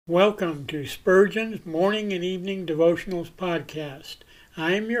Welcome to Spurgeon's Morning and Evening Devotionals Podcast.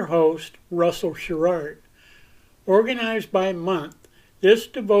 I am your host, Russell Sherrard. Organized by month, this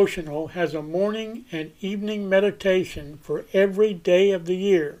devotional has a morning and evening meditation for every day of the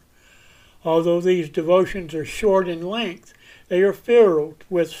year. Although these devotions are short in length, they are filled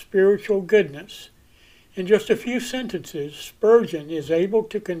with spiritual goodness. In just a few sentences, Spurgeon is able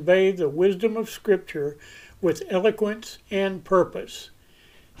to convey the wisdom of Scripture with eloquence and purpose.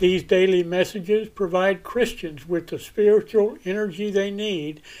 These daily messages provide Christians with the spiritual energy they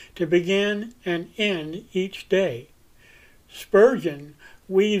need to begin and end each day. Spurgeon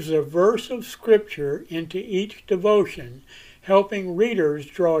weaves a verse of Scripture into each devotion, helping readers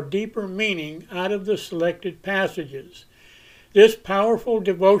draw deeper meaning out of the selected passages. This powerful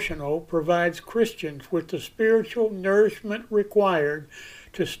devotional provides Christians with the spiritual nourishment required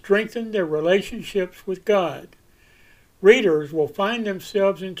to strengthen their relationships with God. Readers will find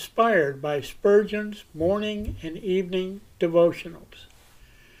themselves inspired by Spurgeon's morning and evening devotionals.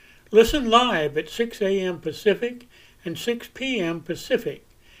 Listen live at 6 a.m. Pacific and 6 p.m. Pacific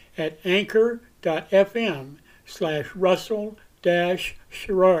at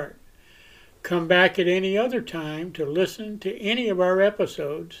anchor.fm/Russell-Sherrard. Come back at any other time to listen to any of our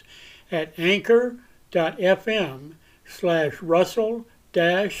episodes at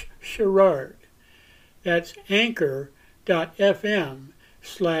anchor.fm/Russell-Sherrard. That's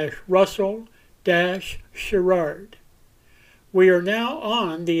anchor.fm/Russell-Sherrard. We are now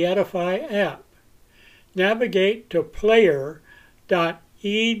on the Edify app. Navigate to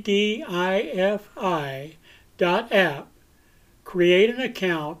player.edifi.app, create an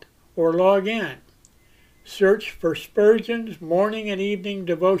account, or log in. Search for Spurgeon's Morning and Evening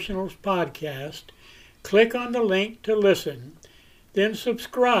Devotionals Podcast, click on the link to listen, then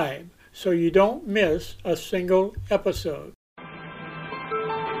subscribe so you don't miss a single episode.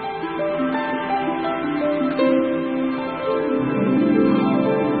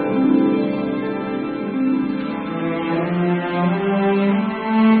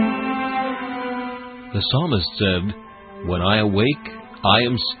 The psalmist said, "When I awake, I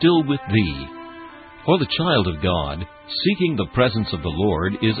am still with Thee." For the child of God, seeking the presence of the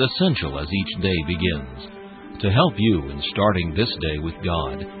Lord is essential as each day begins. To help you in starting this day with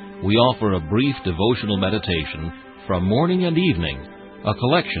God, we offer a brief devotional meditation from morning and evening, a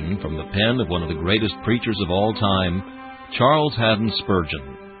collection from the pen of one of the greatest preachers of all time, Charles Haddon Spurgeon.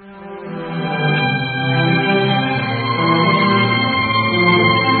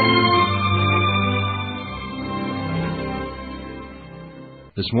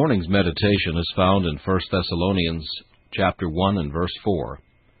 This morning's meditation is found in 1 Thessalonians chapter 1 and verse 4.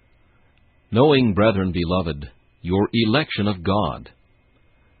 Knowing, brethren beloved, your election of God.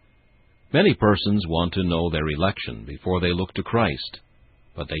 Many persons want to know their election before they look to Christ,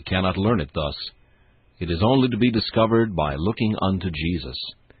 but they cannot learn it thus. It is only to be discovered by looking unto Jesus.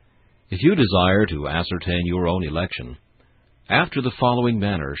 If you desire to ascertain your own election, after the following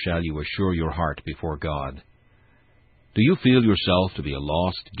manner shall you assure your heart before God. Do you feel yourself to be a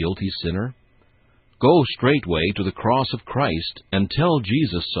lost, guilty sinner? Go straightway to the cross of Christ and tell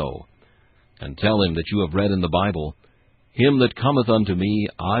Jesus so, and tell Him that you have read in the Bible, "Him that cometh unto me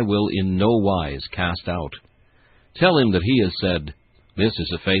I will in no wise cast out." Tell Him that He has said, "This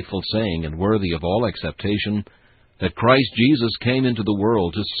is a faithful saying and worthy of all acceptation, that Christ Jesus came into the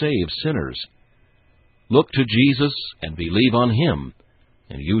world to save sinners." Look to Jesus and believe on Him,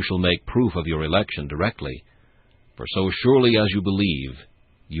 and you shall make proof of your election directly. For so surely as you believe,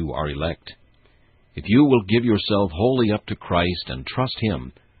 you are elect. If you will give yourself wholly up to Christ and trust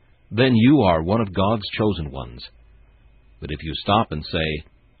Him, then you are one of God's chosen ones. But if you stop and say,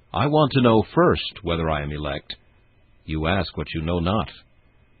 "I want to know first whether I am elect," you ask what you know not.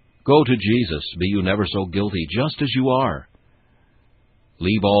 Go to Jesus, be you never so guilty, just as you are.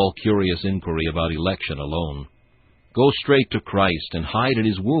 Leave all curious inquiry about election alone. Go straight to Christ and hide in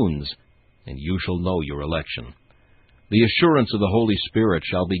His wounds, and you shall know your election. The assurance of the Holy Spirit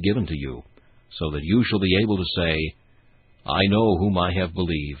shall be given to you, so that you shall be able to say, "I know whom I have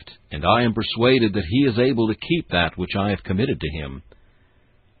believed, and I am persuaded that He is able to keep that which I have committed to Him."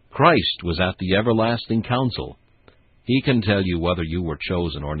 Christ was at the everlasting council. He can tell you whether you were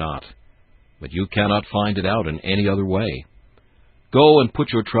chosen or not, but you cannot find it out in any other way. Go and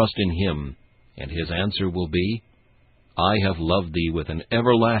put your trust in Him, and His answer will be, "I have loved thee with an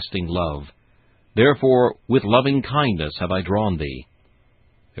everlasting love. Therefore, with loving kindness have I drawn thee."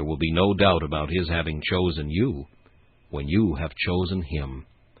 There will be no doubt about His having chosen you when you have chosen Him.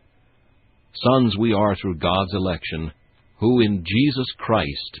 Sons we are through God's election, who in Jesus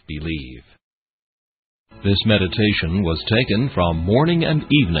Christ believe. This meditation was taken from Morning and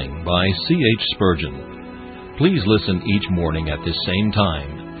Evening by C.H. Spurgeon. Please listen each morning at this same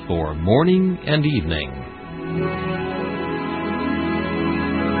time for Morning and Evening.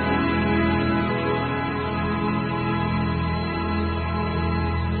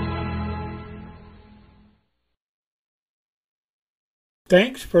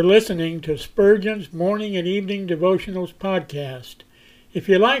 Thanks for listening to Spurgeon's Morning and Evening Devotionals podcast. If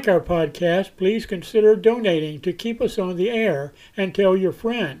you like our podcast, please consider donating to keep us on the air and tell your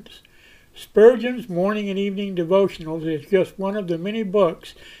friends. Spurgeon's Morning and Evening Devotionals is just one of the many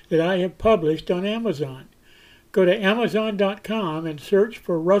books that I have published on Amazon. Go to Amazon.com and search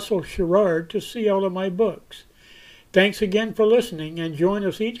for Russell Sherrard to see all of my books. Thanks again for listening, and join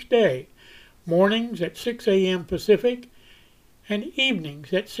us each day, mornings at 6 a.m. Pacific and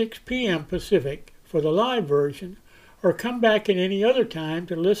evenings at 6 p.m. Pacific for the live version, or come back at any other time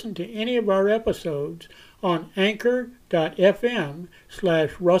to listen to any of our episodes on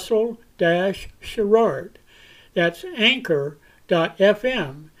anchor.fm/Russell-Sherrard. That's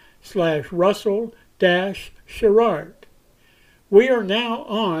anchor.fm/Russell-Sherrard. We are now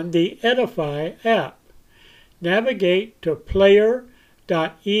on the Edify app. Navigate to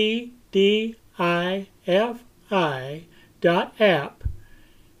player.edifi.app.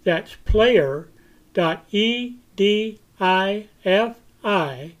 That's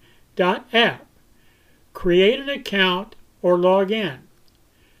player.edifi.app. Create an account or log in.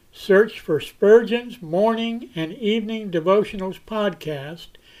 Search for Spurgeon's Morning and Evening Devotionals podcast.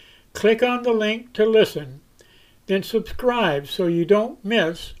 Click on the link to listen, then subscribe so you don't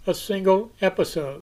miss a single episode.